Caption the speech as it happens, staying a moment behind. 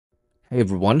Hey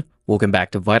everyone, welcome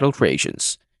back to Vital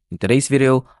Creations. In today's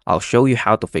video, I'll show you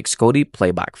how to fix KODI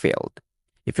Playback failed.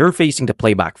 If you're facing the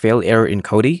playback fail error in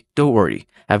KODI, don't worry,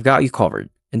 I've got you covered.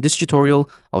 In this tutorial,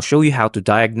 I'll show you how to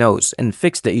diagnose and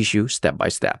fix the issue step by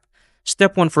step.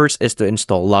 Step 1 first is to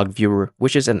install Log Viewer,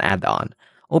 which is an add-on.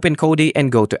 Open KODI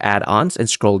and go to Add-ons and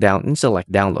scroll down and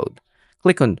select Download.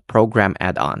 Click on Program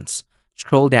Add-ons.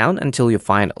 Scroll down until you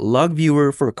find Log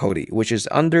Viewer for KODI, which is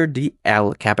under the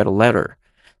L capital letter.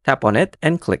 Tap on it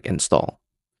and click Install.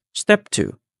 Step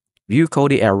 2. View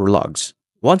KODI error logs.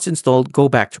 Once installed, go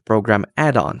back to Program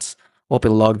Add-ons.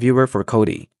 Open Log Viewer for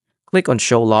KODI. Click on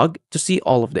Show Log to see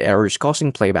all of the errors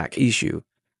causing playback issue.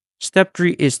 Step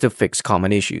 3 is to fix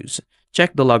common issues.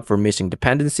 Check the log for missing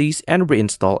dependencies and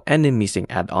reinstall any missing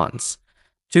add-ons.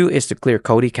 2 is to clear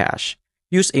KODI cache.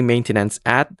 Use a maintenance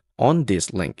add on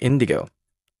this link Indigo.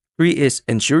 3 is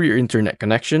ensure your internet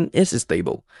connection is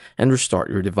stable and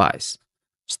restart your device.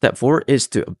 Step 4 is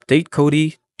to update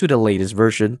KODI to the latest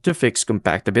version to fix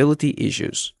compatibility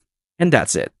issues. And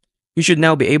that's it. You should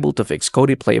now be able to fix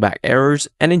KODI playback errors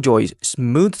and enjoy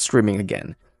smooth streaming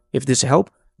again. If this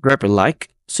helped, grab a like,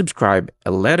 subscribe,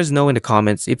 and let us know in the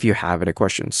comments if you have any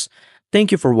questions.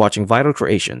 Thank you for watching Vital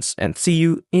Creations and see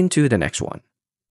you into the next one.